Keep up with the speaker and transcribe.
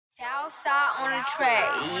Southside on the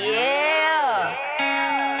track, yeah.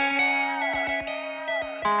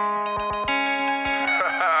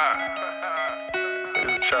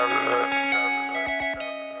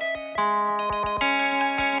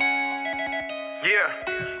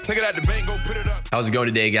 Take it out the bank, go put it up. How's it going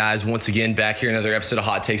today, guys? Once again, back here, another episode of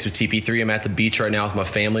Hot Takes with TP3. I'm at the beach right now with my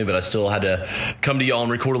family, but I still had to come to y'all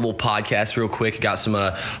and record a little podcast real quick. Got some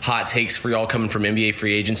hot takes for y'all coming from NBA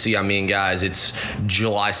free agency. I mean, guys, it's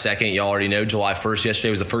July 2nd. Y'all already know July 1st. Yesterday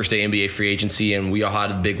was the first day NBA free agency, and we all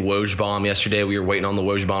had a big Woj bomb yesterday. We were waiting on the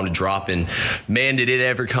Woj bomb to drop, and man, did it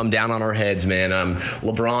ever come down on our heads, man.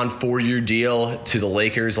 LeBron, 4-year deal to the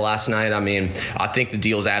Lakers last night. I mean, I think the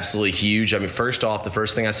deal is absolutely huge. I mean, first off, the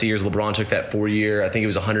first thing I see here is LeBron took that 4-year, I think it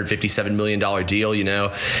was $157 million deal. You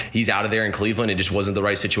know, he's out of there in Cleveland. It just wasn't the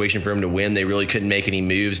right situation for him to win. They really couldn't make any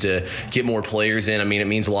moves to get more players in. I mean, it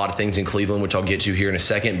means a lot of things in Cleveland, which I'll get to here in a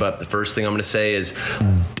second. But the first thing I'm going to say is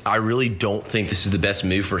I really don't think this is the best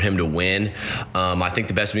move for him to win. I think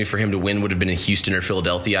the best move for him to win would have been in Houston or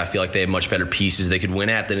Philadelphia. I feel like they have much better pieces they could win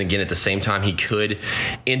at. Then again, at the same time, he could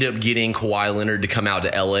end up getting Kawhi Leonard to come out to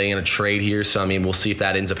LA in a trade here. So, I mean, we'll see if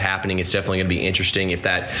that ends up happening. It's definitely going to be interesting if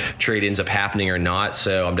that trade ends up happening or not.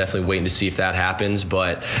 So I'm definitely waiting to see if that happens.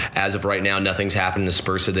 But as of right now, nothing's happened. The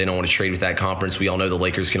Spurs said they don't want to trade with that conference. We all know the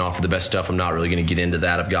Lakers can offer the best stuff. I'm not really going to get into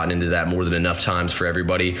that. I've gotten into that more than enough times for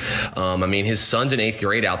everybody. I mean, his son's in 8th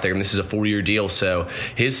grade out there, and this is a 4-year deal. So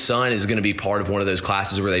his son is going to be part of one of those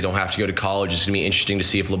classes where they don't have to go to college. It's going to be interesting to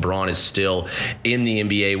see if LeBron is still in the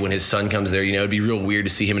NBA when his son comes there. You know, it'd be real weird to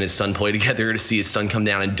see him and his son play together, to see his son come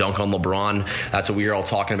down and dunk on LeBron. That's what we were all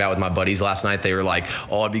talking about with my buddies last night. They were like,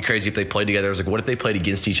 oh, it'd be crazy if they played together. I was like, what if they played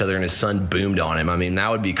against each other and his son boomed on him? I mean,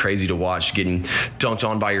 that would be crazy to watch, getting dunked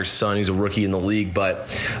on by your son who's a rookie in the league.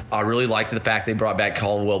 But I really liked the fact they brought back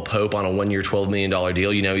Caldwell Pope on a 1-year, $12 million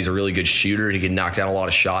deal. You know, he's a really good shooter. He can knock down a lot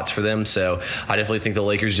of shots for them. So I definitely think the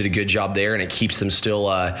Lakers did a good job there, and it keeps them still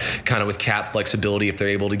kind of with cap flexibility. If they're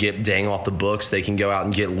able to get Dang off the books, they can go out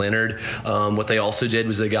and get Leonard. What they also did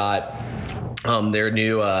was they got their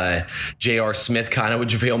new J.R. Smith kind of with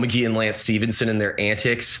JaVale McGee and Lance Stevenson and their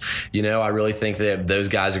antics. You know, I really think that those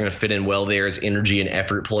guys are going to fit in well there as energy and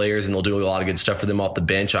effort players, and they'll do a lot of good stuff for them off the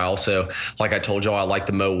bench. I also, like I told y'all, I like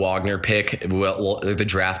the Mo Wagner pick, the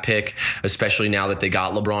draft pick, especially now that they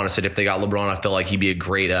got LeBron. I said if they got LeBron, I feel like he'd be a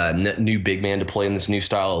great new big man to play in this new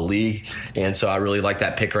style of league. And so I really like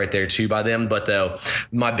that pick right there too by them. But though,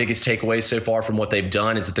 my biggest takeaway so far from what they've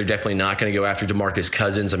done is that they're definitely not going to go after DeMarcus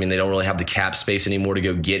Cousins. I mean, they don't really have the cap space anymore to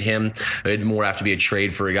go get him. It'd more have to be a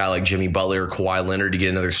trade for a guy like Jimmy Butler or Kawhi Leonard to get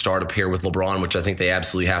another start up here with LeBron, which I think they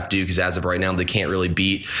absolutely have to do, because as of right now, they can't really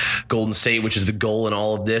beat Golden State, which is the goal in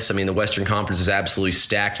all of this. I mean, the Western Conference is absolutely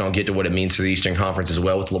stacked, and I'll get to what it means for the Eastern Conference as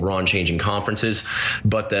well with LeBron changing conferences.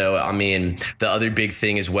 But though, I mean, the other big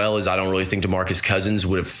thing as well is I don't really think DeMarcus Cousins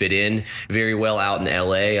would have fit in very well out in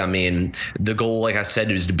LA. I mean, the goal, like I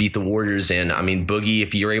said, is to beat the Warriors. And I mean, Boogie,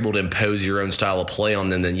 if you're able to impose your own style of play on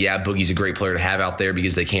them, then yeah, Boogie's a great player to have out there,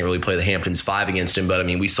 because they can't really play the Hamptons 5 against him. But I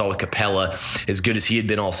mean, we saw with Capella, as good as he had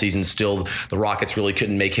been all season, still the Rockets really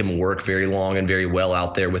couldn't make him work very long and very well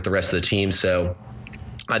out there with the rest of the team. So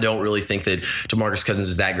I don't really think that DeMarcus Cousins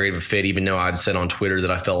is that great of a fit, even though I'd said on Twitter that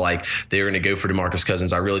I felt like they were going to go for DeMarcus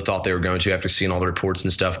Cousins. I really thought they were going to after seeing all the reports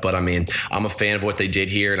and stuff. But I mean, I'm a fan of what they did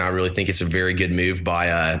here, and I really think it's a very good move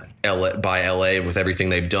by LA with everything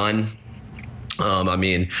they've done. I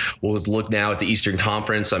mean, we'll look now at the Eastern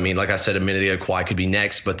Conference. I mean, like I said a minute ago, Kawhi could be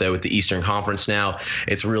next, but though with the Eastern Conference now,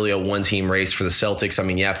 it's really a one-team race for the Celtics. I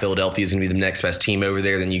mean, yeah, Philadelphia is going to be the next best team over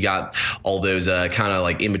there. Then you got all those kind of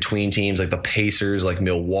like in-between teams like the Pacers, like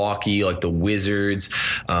Milwaukee, like the Wizards.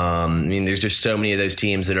 I mean, there's just so many of those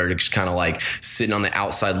teams that are just kind of like sitting on the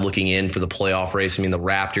outside looking in for the playoff race. I mean, the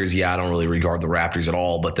Raptors, yeah, I don't really regard the Raptors at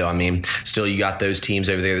all, but though, I mean, still you got those teams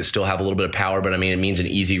over there that still have a little bit of power, but I mean, it means an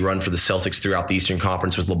easy run for the Celtics throughout the Eastern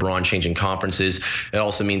Conference with LeBron changing conferences. It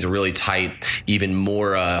also means a really tight, even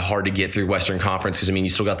more hard to get through Western Conference, because I mean, you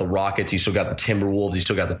still got the Rockets, you still got the Timberwolves, you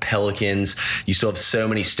still got the Pelicans, you still have so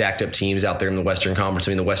many stacked up teams out there in the Western Conference.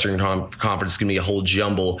 I mean, the Western Conference is going to be a whole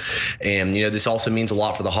jumble. And, you know, this also means a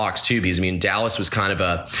lot for the Hawks too, because I mean, Dallas was kind of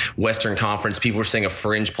a Western Conference. People were saying a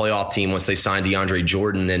fringe playoff team once they signed DeAndre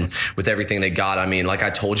Jordan. And with everything they got, I mean, like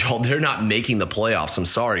I told y'all, they're not making the playoffs. I'm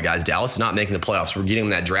sorry, guys. Dallas is not making the playoffs. We're getting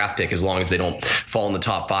them that draft pick as long as they don't fall in the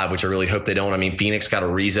top 5, which I really hope they don't. I mean, Phoenix got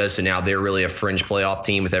Ariza, so now they're really a fringe playoff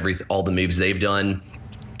team with all the moves they've done.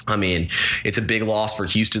 I mean, it's a big loss for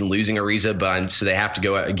Houston losing Ariza, but so they have to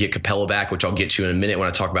go out and get Capella back, which I'll get to in a minute when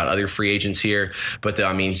I talk about other free agents here. But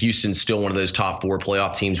I mean, Houston's still one of those top 4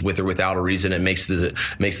 playoff teams with or without Ariza, and it makes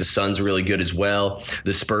the Suns really good as well.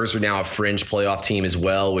 The Spurs are now a fringe playoff team as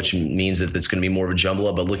well, which means that it's going to be more of a jumble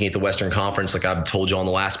up. But looking at the Western Conference, like I've told you on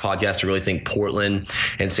the last podcast, I really think Portland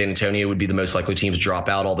and San Antonio would be the most likely teams to drop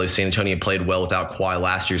out, although San Antonio played well without Kawhi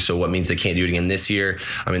last year, so what means they can't do it again this year.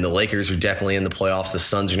 I mean, the Lakers are definitely in the playoffs. The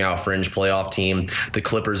Suns are now a fringe playoff team. The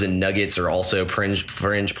Clippers and Nuggets are also fringe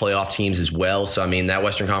playoff teams as well. So, I mean, that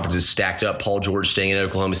Western Conference is stacked up. Paul George staying in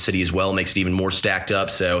Oklahoma City as well makes it even more stacked up.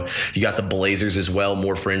 So you got the Blazers as well,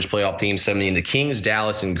 more fringe playoff teams. So, I mean, the Kings,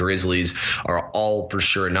 Dallas, and Grizzlies are all for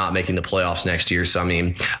sure not making the playoffs next year. So, I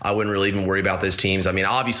mean, I wouldn't really even worry about those teams. I mean,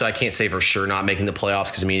 obviously, I can't say for sure not making the playoffs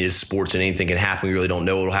because, I mean, it is sports and anything can happen. We really don't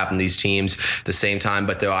know what will happen to these teams at the same time.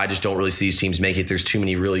 But, though, I just don't really see these teams make it. There's too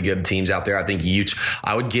many really good teams out there. I think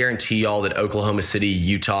I would guarantee y'all that Oklahoma City,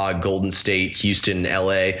 Utah, Golden State, Houston,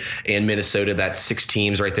 LA, and Minnesota, that's 6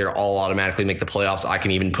 teams right there, all automatically make the playoffs. I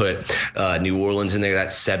can even put New Orleans in there.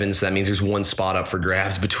 That's 7. So that means there's one spot up for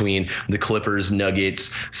grabs between the Clippers,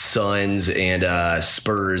 Nuggets, Suns, and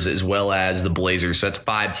Spurs, as well as the Blazers. So that's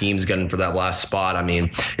 5 teams gunning for that last spot. I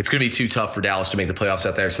mean, it's going to be too tough for Dallas to make the playoffs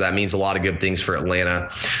out there. So that means a lot of good things for Atlanta.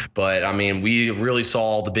 But, I mean, we really saw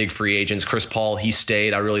all the big free agents. Chris Paul, he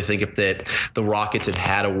stayed. I really think if the Rockets have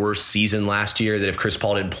had a worse season last year, that if Chris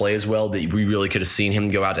Paul didn't play as well, that we really could have seen him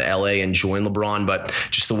go out to LA and join LeBron. But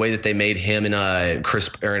just the way that they made him and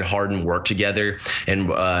Aaron Harden work together, and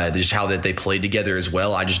just how that they played together as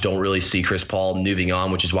well, I just don't really see Chris Paul moving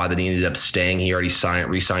on, which is why he ended up staying. He already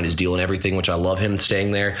re-signed his deal and everything, which I love him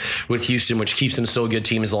staying there with Houston, which keeps them still a good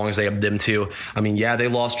team as long as they have them too. I mean, yeah, they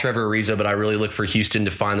lost Trevor Ariza, but I really look for Houston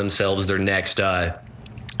to find themselves their next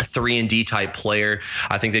 3-and-D type player.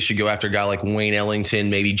 I think they should go after a guy like Wayne Ellington,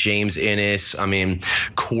 maybe James Ennis. I mean,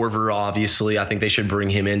 Corver, obviously. I think they should bring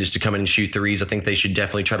him in just to come in and shoot threes. I think they should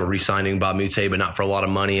definitely try to re-sign Bob Moute, but not for a lot of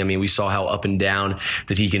money. I mean, we saw how up and down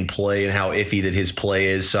that he can play and how iffy that his play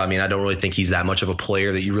is. So, I mean, I don't really think he's that much of a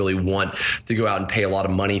player that you really want to go out and pay a lot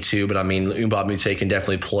of money to. But, I mean, Bob Moute can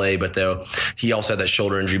definitely play, but though he also had that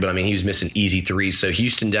shoulder injury, but, I mean, he was missing easy threes. So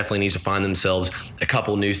Houston definitely needs to find themselves a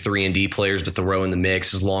couple new 3-and-D players to throw in the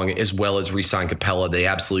mix, as well as re-sign Capella. They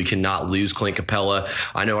absolutely cannot lose Clint Capella.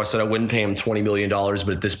 I know I said I wouldn't pay him $20 million, but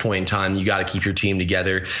at this point in time, you got to keep your team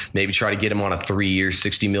together. Maybe try to get him on a 3-year,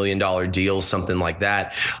 $60 million deal, something like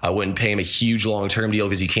that. I wouldn't pay him a huge long-term deal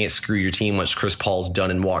because you can't screw your team once Chris Paul's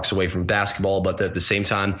done and walks away from basketball. But at the same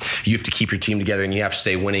time, you have to keep your team together and you have to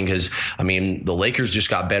stay winning because, I mean, the Lakers just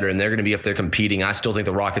got better and they're going to be up there competing. I still think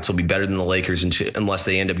the Rockets will be better than the Lakers unless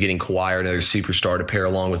they end up getting Kawhi or another superstar to pair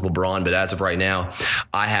along with LeBron. But as of right now,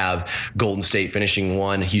 I have Golden State finishing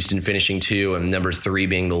 1, Houston finishing 2, and number 3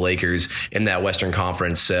 being the Lakers in that Western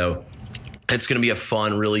Conference. So it's going to be a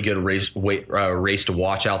fun, really good race to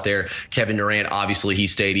watch out there. Kevin Durant, obviously, he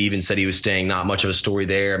stayed. He even said he was staying. Not much of a story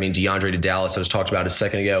there. I mean, DeAndre to Dallas, I was talked about a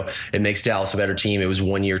second ago. It makes Dallas a better team. It was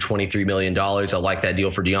 1 year, $23 million. I like that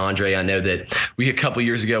deal for DeAndre. I know that a couple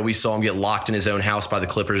years ago, we saw him get locked in his own house by the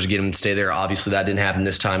Clippers to get him to stay there. Obviously, that didn't happen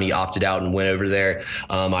this time. He opted out and went over there.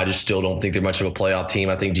 I just still don't think they're much of a playoff team.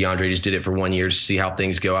 I think DeAndre just did it for 1 year to see how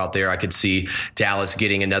things go out there. I could see Dallas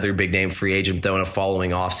getting another big name free agent, though, in a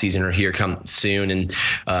following offseason or here come soon, and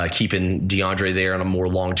keeping DeAndre there on a more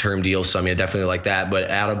long-term deal. So, I mean, I definitely like that. But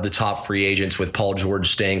out of the top free agents, with Paul George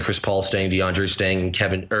staying, Chris Paul staying, DeAndre staying, and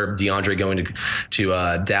DeAndre going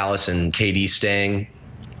to Dallas, and KD staying,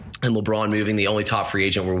 and LeBron moving, the only top free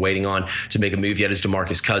agent we're waiting on to make a move yet is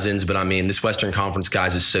DeMarcus Cousins. But, I mean, this Western Conference,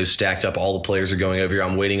 guys, is so stacked up. All the players are going over here.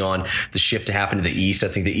 I'm waiting on the shift to happen to the East. I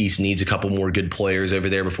think the East needs a couple more good players over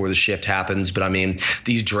there before the shift happens. But, I mean,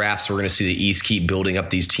 these drafts, we're going to see the East keep building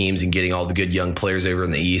up these teams and getting all the good young players over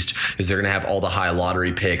in the East because they're going to have all the high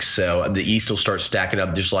lottery picks. So the East will start stacking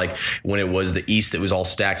up just like when it was the East that was all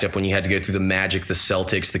stacked up when you had to go through the Magic, the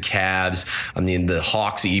Celtics, the Cavs. I mean, the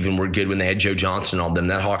Hawks even were good when they had Joe Johnson on them.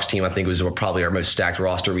 That Hawks team, I think, was probably our most stacked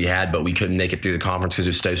roster we had, but we couldn't make it through the conference because it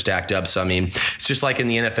was so stacked up. So, I mean, it's just like in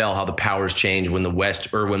the NFL, how the powers change when the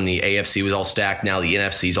West or when the AFC was all stacked. Now the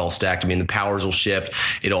NFC is all stacked. I mean, the powers will shift.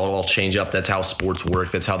 It'll all change up. That's how sports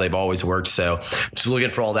work. That's how they've always worked. So just looking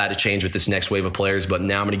for all that to change with this next wave of players. But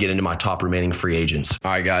now I'm going to get into my top remaining free agents.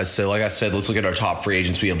 All right, guys. So like I said, let's look at our top free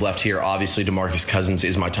agents we have left here. Obviously, DeMarcus Cousins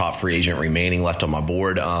is my top free agent remaining left on my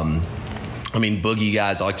board. I mean, Boogie,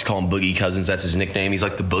 guys, I like to call him Boogie Cousins. That's his nickname. He's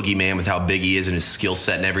like the boogeyman with how big he is and his skill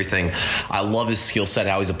set and everything. I love his skill set,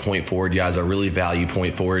 how he's a point forward, guys. I really value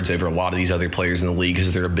point forwards over a lot of these other players in the league because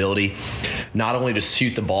of their ability not only to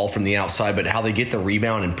shoot the ball from the outside, but how they get the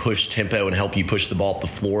rebound and push tempo and help you push the ball up the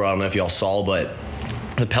floor. I don't know if y'all saw, but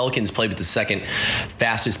the Pelicans played with the second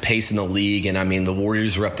fastest pace in the league, and I mean the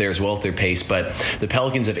Warriors were up there as well with their pace, but the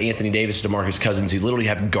Pelicans have Anthony Davis, DeMarcus Cousins, who literally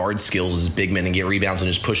have guard skills as big men and get rebounds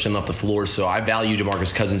and just push them up the floor. So I value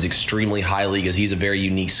DeMarcus Cousins extremely highly because he's a very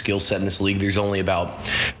unique skill set in this league. There's only about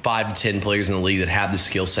 5 to 10 players in the league that have the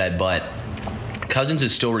skill set, but Cousins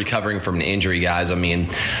is still recovering from an injury, guys. I mean,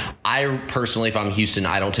 I personally, if I'm Houston,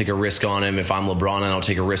 I don't take a risk on him. If I'm LeBron, I don't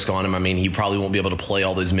take a risk on him. I mean, he probably won't be able to play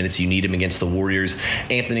all those minutes you need him against the Warriors.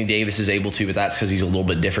 Anthony Davis is able to, but that's because he's a little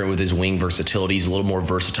bit different with his wing versatility. He's a little more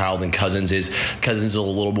versatile than Cousins is. Cousins is a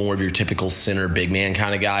little more of your typical center, big man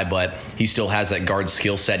kind of guy, but he still has that guard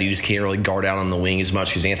skill set. He just can't really guard out on the wing as much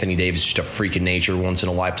because Anthony Davis is just a freak of nature,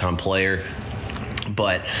 once-in-a-lifetime player.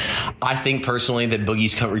 But I think personally that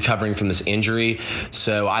Boogie's recovering from this injury.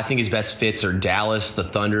 So I think his best fits are Dallas, the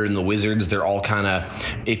Thunder, and the Wizards. They're all kind of,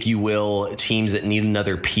 if you will, teams that need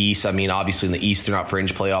another piece. I mean, obviously in the East, they're not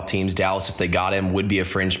fringe playoff teams. Dallas, if they got him, would be a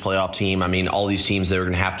fringe playoff team. I mean, all these teams, they're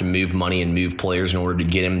going to have to move money and move players in order to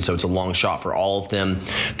get him. So it's a long shot for all of them.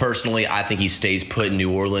 Personally, I think he stays put in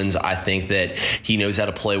New Orleans. I think that he knows how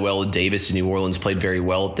to play well with Davis, and New Orleans played very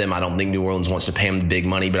well with them. I don't think New Orleans wants to pay him the big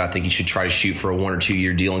money, but I think he should try to shoot for a 1 or 2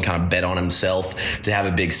 year deal and kind of bet on himself to have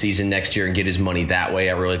a big season next year and get his money that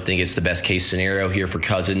way. I really think it's the best case scenario here for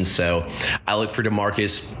Cousins. So I look for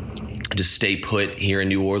DeMarcus to stay put here in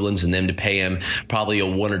New Orleans and them to pay him probably a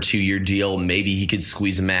 1 or 2 year deal. Maybe he could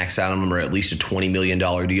squeeze a max out of him, or at least a $20 million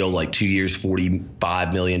deal, like 2 years,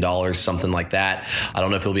 $45 million, something like that. I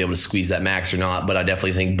don't know if he'll be able to squeeze that max or not, but I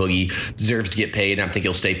definitely think Boogie deserves to get paid, and I think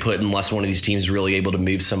he'll stay put unless one of these teams is really able to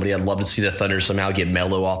move somebody. I'd love to see the Thunder somehow get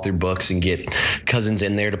Melo off their books and get Cousins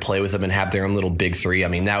in there to play with them and have their own little big three. I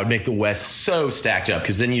mean, that would make the West so stacked up,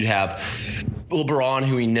 because then you'd have LeBron,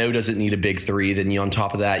 who we know doesn't need a big three. Then on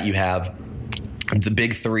top of that, you have the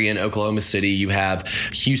big three in Oklahoma City. You have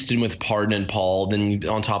Houston with Harden and Paul. Then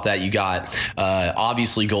on top of that, you got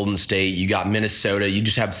obviously Golden State. You got Minnesota. You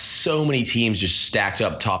just have so many teams just stacked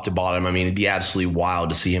up top to bottom. I mean, it'd be absolutely wild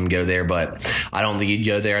to see him go there, but I don't think he'd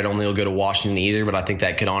go there. I don't think he'll go to Washington either, but I think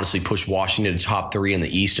that could honestly push Washington to top 3 in the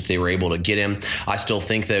East if they were able to get him. I still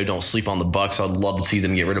think, though, don't sleep on the Bucks. I'd love to see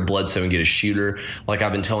them get rid of Bledsoe and get a shooter. Like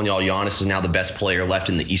I've been telling y'all, Giannis is now the best player left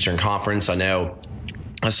in the Eastern Conference. I know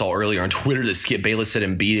I saw earlier on Twitter that Skip Bayless said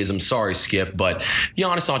Embiid is. I'm sorry, Skip, but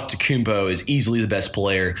Giannis Antetokounmpo is easily the best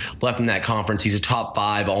player left in that conference. He's a top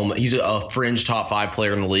 5, he's a fringe top 5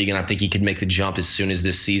 player in the league, and I think he could make the jump as soon as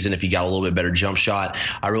this season if he got a little bit better jump shot.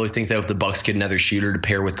 I really think, though, if the Bucks get another shooter to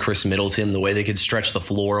pair with Chris Middleton, the way they could stretch the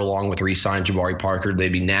floor along with re-sign Jabari Parker,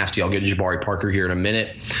 they'd be nasty. I'll get to Jabari Parker here in a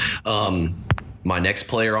minute. My next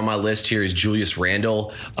player on my list here is Julius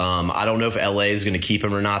Randle. I don't know if LA is going to keep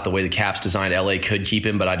him or not. The way the Caps designed, LA could keep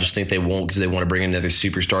him, but I just think they won't because they want to bring another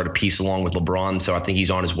superstar to piece along with LeBron. So I think he's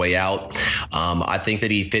on his way out. I think that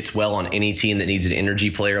he fits well on any team that needs an energy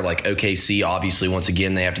player like OKC. Obviously, once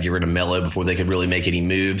again, they have to get rid of Melo before they could really make any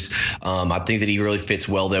moves. I think that he really fits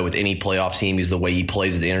well, though, with any playoff team. Is the way he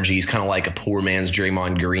plays with the energy. He's kind of like a poor man's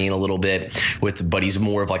Draymond Green a little bit, but he's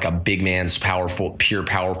more of like a big man's pure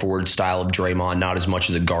power forward style of Draymond. Not as much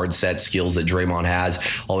of the guard set skills that Draymond has,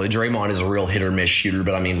 although Draymond is a real hit or miss shooter.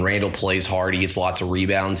 But I mean, Randall plays hard. He gets lots of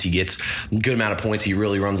rebounds. He gets a good amount of points. He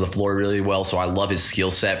really runs the floor really well. So I love his skill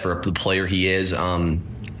set for the player he is.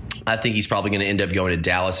 I think he's probably going to end up going to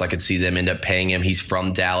Dallas. I could see them end up paying him. He's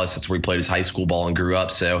from Dallas. That's where he played his high school ball and grew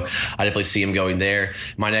up. So I definitely see him going there.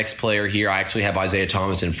 My next player here, I actually have Isaiah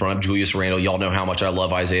Thomas in front of Julius Randle. Y'all know how much I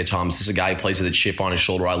love Isaiah Thomas. This is a guy who plays with a chip on his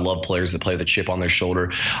shoulder. I love players that play with a chip on their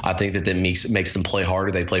shoulder. I think that makes them play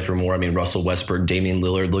harder. They play for more. I mean, Russell Westbrook, Damian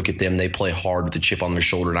Lillard, look at them. They play hard with a chip on their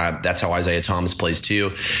shoulder, and that's how Isaiah Thomas plays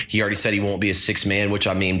too. He already said he won't be a 6 man, which,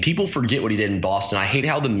 I mean, people forget what he did in Boston. I hate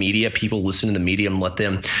how the media, people listen to the media and let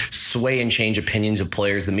them sway and change opinions of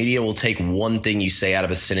players. The media will take one thing you say out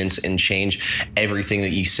of a sentence and change everything that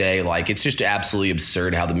you say. Like, it's just absolutely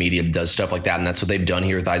absurd how the media does stuff like that, and that's what they've done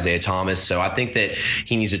here with Isaiah Thomas. So I think that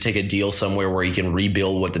he needs to take a deal somewhere where he can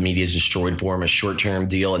rebuild what the media has destroyed for him, a short-term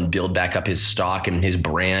deal, and build back up his stock and his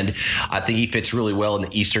brand. I think he fits really well in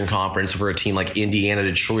the Eastern Conference for a team like Indiana,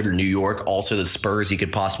 Detroit, or New York. Also, the Spurs, he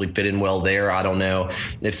could possibly fit in well there. I don't know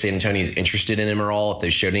if San Antonio is interested in him at all, if they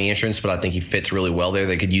showed any interest, but I think he fits really well there.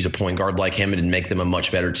 They could use a point guard like him and make them a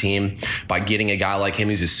much better team by getting a guy like him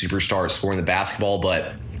who's a superstar at scoring the basketball.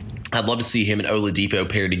 But I'd love to see him and Oladipo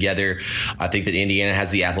paired together. I think that Indiana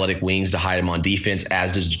has the athletic wings to hide him on defense,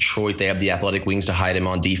 as does Detroit. They have the athletic wings to hide him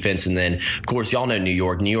on defense. And then, of course, y'all know New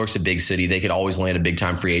York. New York's a big city. They could always land a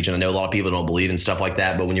big-time free agent. I know a lot of people don't believe in stuff like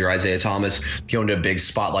that, but when you're Isaiah Thomas, going to a big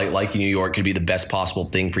spotlight like New York could be the best possible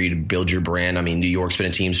thing for you to build your brand. I mean, New York's been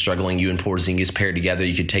a team struggling. You and Porzingis paired together,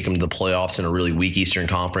 you could take them to the playoffs in a really weak Eastern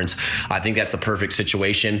Conference. I think that's the perfect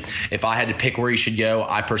situation. If I had to pick where he should go,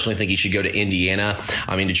 I personally think he should go to Indiana.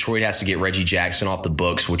 I mean, Detroit has to get Reggie Jackson off the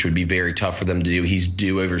books, which would be very tough for them to do. He's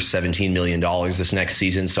due over $17 million this next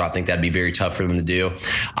season, so I think that'd be very tough for them to do.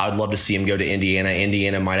 I would love to see him go to Indiana.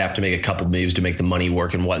 Indiana might have to make a couple moves to make the money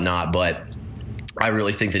work and whatnot, but I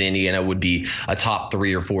really think that Indiana would be a top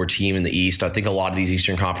 3 or 4 team in the East. I think a lot of these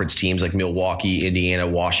Eastern Conference teams like Milwaukee, Indiana,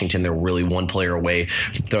 Washington, they're really one player away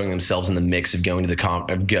from throwing themselves in the mix of going to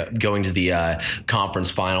the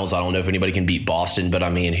conference finals. I don't know if anybody can beat Boston, but I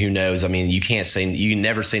mean, who knows? I mean, you can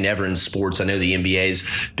never say never in sports. I know the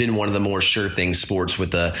NBA's been one of the more sure thing sports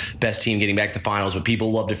with the best team getting back to the finals, but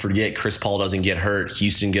people love to forget Chris Paul doesn't get hurt.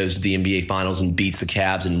 Houston goes to the NBA finals and beats the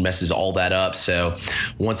Cavs and messes all that up. So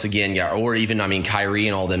once again, Kyrie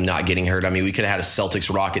and all them not getting hurt. I mean, we could have had a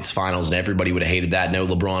Celtics-Rockets finals and everybody would have hated that. No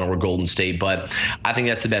LeBron or Golden State. But I think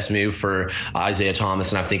that's the best move for Isaiah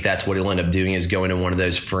Thomas, and I think that's what he'll end up doing is going to one of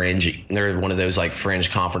those fringe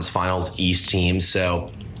conference finals East teams. So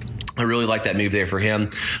I really like that move there for him.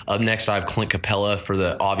 Up next, I have Clint Capella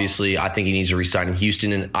obviously, I think he needs to resign in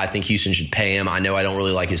Houston, and I think Houston should pay him. I know I don't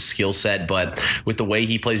really like his skill set, but with the way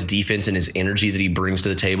he plays defense and his energy that he brings to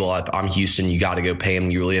the table, if I'm Houston, you got to go pay him.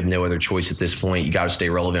 You really have no other choice at this point. You got to stay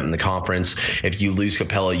relevant in the conference. If you lose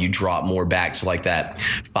Capella, you drop more back to like that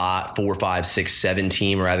 4, 5, 6, 7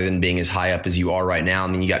 team rather than being as high up as you are right now. I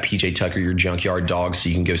mean, you got PJ Tucker, your junkyard dog, so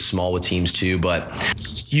you can go small with teams too, but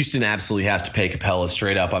Houston absolutely has to pay Capella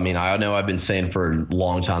straight up. I mean, I know I've been saying for a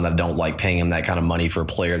long time that I don't like paying him that kind of money for a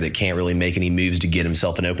player that can't really make any moves to get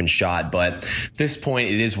himself an open shot. But at this point,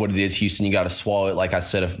 it is what it is. Houston, you got to swallow it. Like I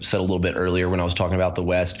said a little bit earlier when I was talking about the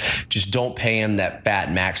West, just don't pay him that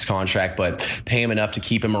fat max contract, but pay him enough to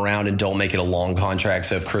keep him around and don't make it a long contract.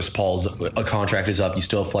 So if Chris Paul's contract is up, you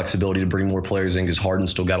still have flexibility to bring more players in because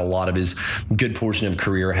Harden's still got a lot of his good portion of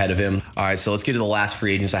career ahead of him. All right, so let's get to the last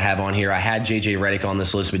free agents I have on here. I had JJ Redick on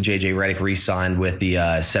this list, but JJ Redick re-signed with the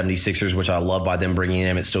 76ers, which I love by them bringing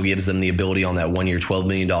him. It still gives them the ability on that 1-year, $12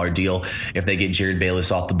 million deal if they get Jared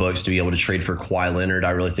Bayless off the books to be able to trade for Kawhi Leonard.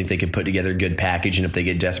 I really think they could put together a good package, and if they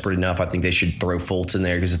get desperate enough, I think they should throw Fultz in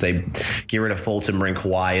there because if they get rid of Fultz and bring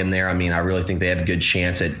Kawhi in there, I mean, I really think they have a good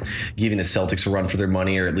chance at giving the Celtics a run for their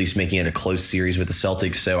money or at least making it a close series with the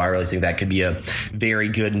Celtics. So I really think that could be a very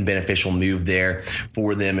good and beneficial move there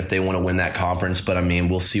for them if they want to win that conference. But I mean,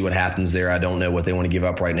 we'll see what happens there. I don't know what they want to give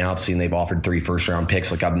up right now. I've seen they've offered 3 first-round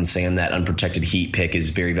picks. Like I've been saying, that unprotected Heat pick is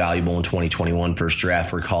very valuable in 2021 first draft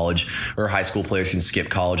for college or high school players can skip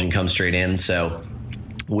college and come straight in. So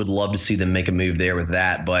would love to see them make a move there with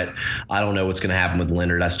that, but I don't know what's going to happen with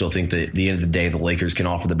Leonard. I still think that at the end of the day, the Lakers can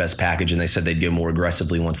offer the best package, and they said they'd go more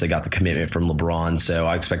aggressively once they got the commitment from LeBron, so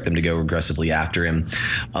I expect them to go aggressively after him.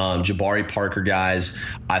 Jabari Parker, guys,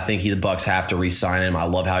 I think the Bucks have to re-sign him. I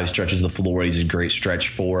love how he stretches the floor. He's a great stretch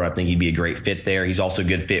four. I think he'd be a great fit there. He's also a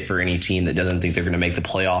good fit for any team that doesn't think they're going to make the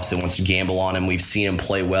playoffs and wants to gamble on him. We've seen him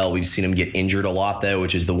play well. We've seen him get injured a lot, though,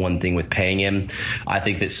 which is the one thing with paying him. I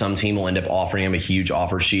think that some team will end up offering him a huge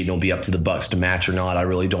offer sheet, and it'll be up to the Bucks to match or not. I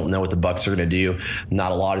really don't know what the Bucks are going to do.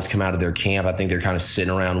 Not a lot has come out of their camp. I think they're kind of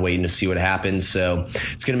sitting around waiting to see what happens. So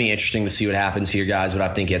it's going to be interesting to see what happens here, guys. But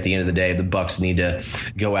I think at the end of the day, the Bucks need to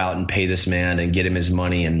go out and pay this man and get him his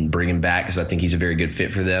money and bring him back because I think he's a very good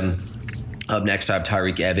fit for them. Up next, I have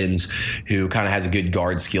Tyreke Evans, who kind of has a good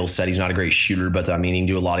guard skill set. He's not a great shooter, but I mean, he can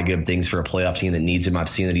do a lot of good things for a playoff team that needs him. I've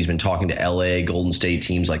seen that he's been talking to LA, Golden State,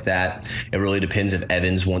 teams like that. It really depends if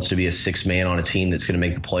Evans wants to be a sixth man on a team that's going to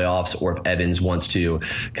make the playoffs, or if Evans wants to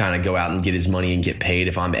kind of go out and get his money and get paid.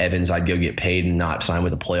 If I'm Evans, I'd go get paid and not sign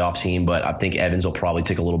with a playoff team, but I think Evans will probably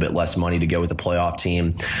take a little bit less money to go with a playoff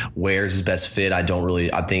team. Where's his best fit? I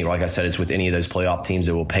think, like I said, it's with any of those playoff teams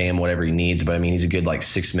that will pay him whatever he needs, but I mean, he's a good like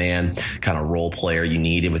sixth man kind of role player you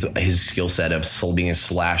need with his skill set of being a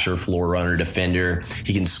slasher, floor runner, defender.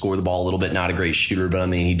 He can score the ball a little bit, not a great shooter, but I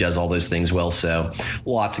mean, he does all those things well. So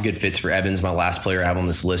lots of good fits for Evans. My last player I have on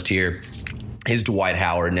this list here his Dwight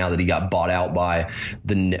Howard, now that he got bought out by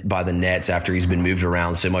the Nets after he's been moved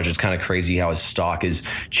around so much. It's kind of crazy how his stock has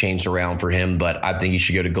changed around for him, but I think he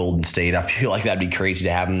should go to Golden State. I feel like that'd be crazy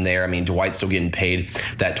to have him there. I mean, Dwight's still getting paid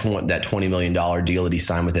that $20 million deal that he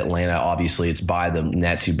signed with Atlanta. Obviously, it's by the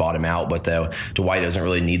Nets who bought him out, but though Dwight doesn't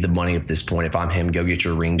really need the money at this point. If I'm him, go get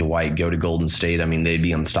your ring, Dwight. Go to Golden State. I mean, they'd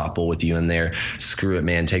be unstoppable with you in there. Screw it,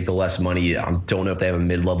 man. Take the less money. I don't know if they have a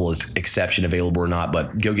mid-level exception available or not,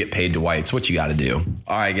 but go get paid, Dwight. It's what you got to do.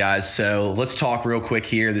 All right, guys. So let's talk real quick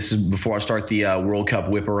here. This is before I start the World Cup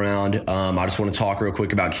whip around. I just want to talk real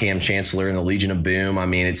quick about Cam Chancellor and the Legion of Boom. I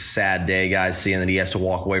mean, it's a sad day, guys, seeing that he has to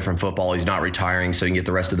walk away from football. He's not retiring, so he can get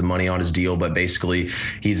the rest of the money on his deal. But basically,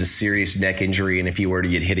 he's a serious neck injury, and if he were to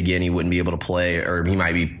get hit again, he wouldn't be able to play, or he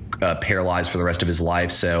might be paralyzed for the rest of his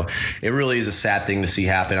life. So it really is a sad thing to see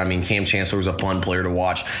happen. I mean, Cam Chancellor was a fun player to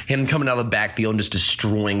watch. Him coming out of the backfield and just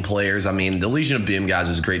destroying players. I mean, the Legion of Boom guys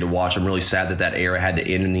was great to watch. I'm really sad that era had to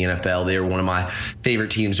end in the NFL. They were one of my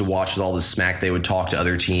favorite teams to watch with all the smack they would talk to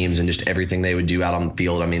other teams and just everything they would do out on the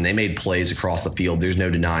field. I mean, they made plays across the field. There's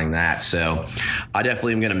no denying that. So I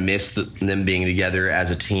definitely am going to miss them being together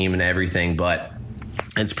as a team and everything, but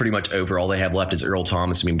it's pretty much over. All they have left is Earl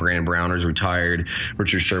Thomas. I mean, Brandon Browner's retired.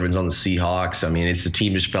 Richard Sherman's on the Seahawks. I mean, the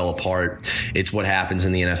team just fell apart. It's what happens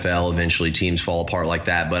in the NFL. Eventually, teams fall apart like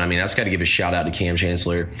that. But, I mean, I just got to give a shout-out to Cam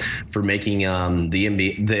Chancellor for making the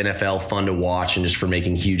NFL fun to watch and just for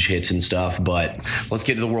making huge hits and stuff. But let's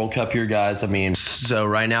get to the World Cup here, guys. I mean, so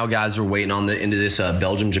right now, guys, we're waiting on into this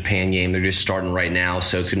Belgium-Japan game. They're just starting right now,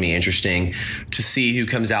 so it's going to be interesting to see who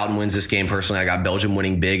comes out and wins this game. Personally, I got Belgium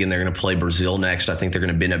winning big, and they're going to play Brazil next. I think they're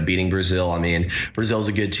going to end up beating Brazil. I mean, Brazil's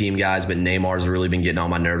a good team, guys, but Neymar's really been getting on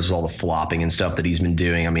my nerves with all the flopping and stuff that he's been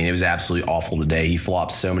doing. I mean, it was absolutely awful today. He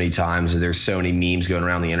flopped so many times, and there's so many memes going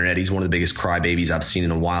around the internet. He's one of the biggest crybabies I've seen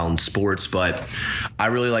in a while in sports, but I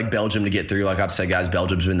really like Belgium to get through. Like I've said, guys,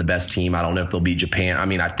 Belgium's been the best team. I don't know if they'll beat Japan. I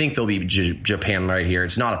mean, I think they'll beat Japan right here.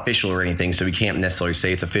 It's not official or anything, so we can't necessarily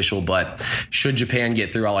say it's official, but should Japan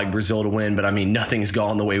get through, I like Brazil to win. But I mean, nothing's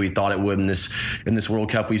gone the way we thought it would in this World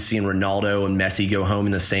Cup. We've seen Ronaldo and Messi go home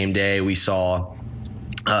in the same day. We saw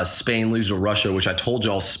Spain lose to Russia, which I told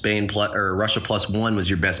y'all Russia +1 was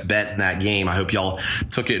your best bet in that game. I hope y'all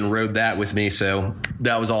took it and rode that with me. So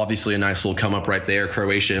that was obviously a nice little come up right there.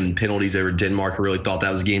 Croatia and penalties over Denmark. I really thought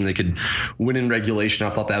that was a game they could win in regulation. I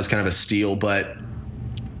thought that was kind of a steal, but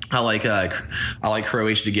I like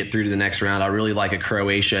Croatia to get through to the next round. I really like a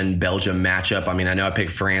Croatia and Belgium matchup. I mean, I know I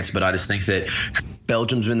picked France, but I just think that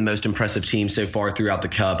Belgium's been the most impressive team so far throughout the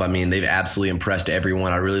Cup. I mean, they've absolutely impressed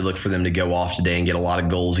everyone. I really look for them to go off today and get a lot of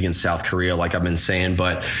goals against South Korea, like I've been saying,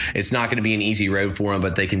 but it's not going to be an easy road for them,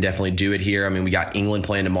 but they can definitely do it here. I mean, we got England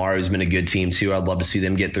playing tomorrow, who's been a good team too. I'd love to see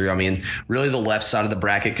them get through. I mean, really the left side of the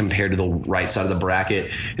bracket compared to the right side of the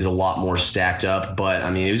bracket is a lot more stacked up, but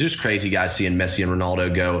I mean, it was just crazy, guys, seeing Messi and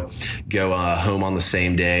Ronaldo go home on the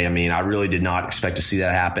same day. I mean, I really did not expect to see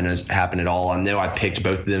that happen at all. I know I picked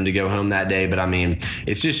both of them to go home that day, but I mean,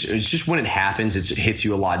 it's just when it happens, it hits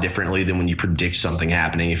you a lot differently than when you predict something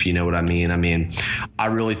happening, if you know what I mean. I mean, I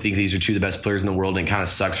really think these are two of the best players in the world, and it kind of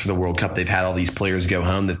sucks for the World Cup. They've had all these players go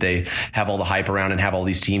home, that they have all the hype around and have all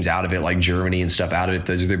these teams out of it, like Germany and stuff out of it.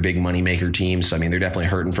 Those are their big moneymaker teams. So, I mean, they're definitely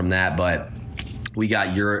hurting from that, but we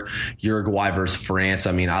got Uruguay versus France.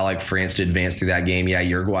 I mean, I like France to advance through that game. Yeah,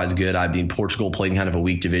 Uruguay's good. I mean, Portugal played in kind of a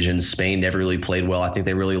weak division. Spain never really played well. I think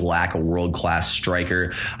they really lack a world-class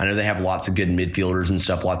striker. I know they have lots of good midfielders and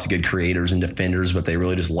stuff, lots of good creators and defenders, but they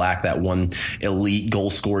really just lack that one elite goal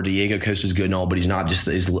scorer. Diego Costa's good and all, but he's not just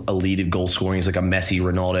as elite at goal scoring. He's like a Messi,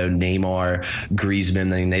 Ronaldo, Neymar,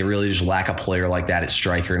 Griezmann. I mean, they really just lack a player like that at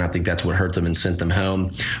striker, and I think that's what hurt them and sent them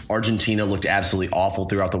home. Argentina looked absolutely awful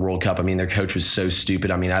throughout the World Cup. I mean, their coach was so stupid.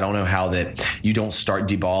 I mean, I don't know how that you don't start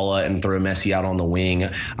Dybala and throw Messi out on the wing.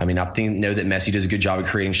 I mean, know that Messi does a good job of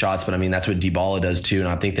creating shots, but I mean, that's what Dybala does too. And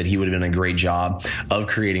I think that he would have done a great job of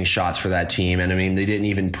creating shots for that team. And I mean, they didn't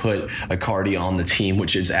even put Icardi on the team,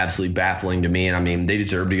 which is absolutely baffling to me. And I mean, they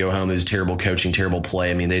deserve to go home. It was terrible coaching, terrible play.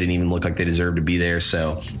 I mean, they didn't even look like they deserved to be there.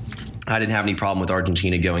 So I didn't have any problem with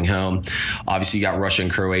Argentina going home. Obviously, you got Russia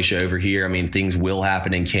and Croatia over here. I mean, things will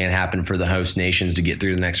happen and can happen for the host nations to get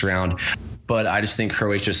through the next round. But I just think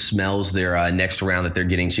Croatia smells their next round that they're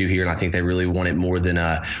getting to here, and I think they really want it more than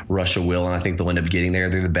Russia will, and I think they'll end up getting there.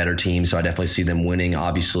 They're the better team, so I definitely see them winning.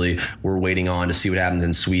 Obviously, we're waiting on to see what happens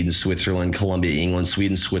in Sweden, Switzerland, Colombia, England.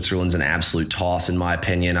 Sweden, Switzerland's an absolute toss, in my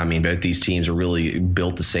opinion. I mean, both these teams are really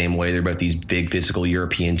built the same way. They're both these big physical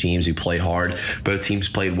European teams who play hard. Both teams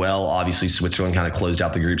played well. Obviously, Switzerland kind of closed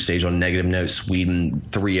out the group stage on a negative note. Sweden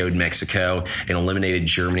 3-0'd Mexico and eliminated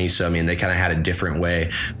Germany, so I mean, they kind of had a different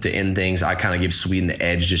way to end things. I kind of give Sweden the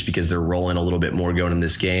edge just because they're rolling a little bit more going in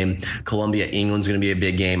this game. Colombia, England's going to be a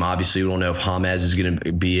big game. Obviously, we don't know if James is going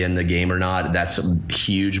to be in the game or not. That's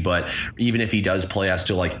huge, but even if he does play, I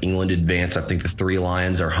still like England advance. I think the 3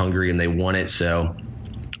 Lions are hungry and they want it, so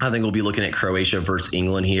I think we'll be looking at Croatia versus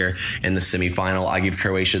England here in the semifinal. I give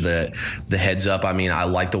Croatia the heads up. I mean, I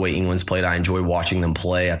like the way England's played. I enjoy watching them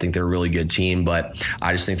play. I think they're a really good team, but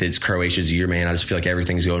I just think that it's Croatia's year, man. I just feel like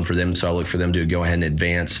everything's going for them, so I look for them to go ahead and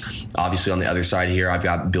advance. Obviously, on the other side here, I've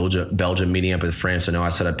got Belgium meeting up with France. I know I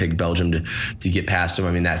said I picked Belgium to get past them.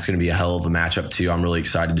 I mean, that's going to be a hell of a matchup, too. I'm really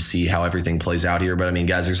excited to see how everything plays out here. But, I mean,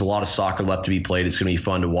 guys, there's a lot of soccer left to be played. It's going to be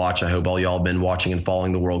fun to watch. I hope all y'all have been watching and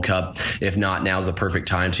following the World Cup. If not, now's the perfect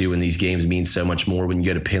time to, when these games mean so much more. When you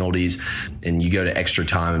go to penalties and you go to extra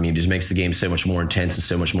time, I mean, it just makes the game so much more intense and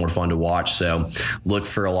so much more fun to watch. So look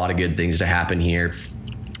for a lot of good things to happen here,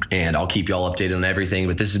 and I'll keep y'all updated on everything.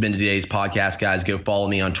 But this has been today's podcast, guys. Go follow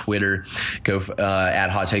me on Twitter. Go at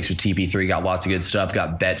Hot Takes with TP3. Got lots of good stuff.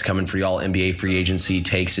 Got bets coming for y'all. NBA free agency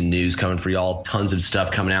takes and news coming for y'all. Tons of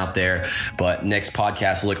stuff coming out there. But next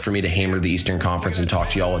podcast, look for me to hammer the Eastern Conference and talk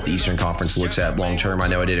to y'all what the Eastern Conference looks at long term. I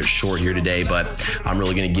know I did it short here today, but I'm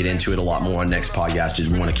really going to get into it a lot more on next podcast.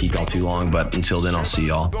 Didn't want to keep y'all too long, but until then, I'll see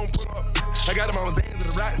y'all. I got them on the hands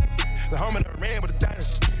of the rocks. The home and I ran with the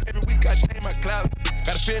diners. Every week I change my clouds.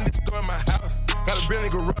 Got a Fendi store in my house. Got a Bentley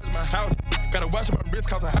garage in my house. Got a watch on my wrist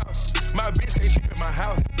cause a house. My bitch can't sleep at my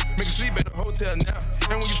house. Make her sleep at the hotel now.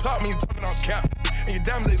 And when you talk, you talking on cap. And your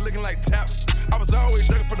diamonds, they looking like tap. I was always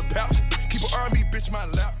looking for the pouch. Keep an R&B bitch in my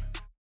lap.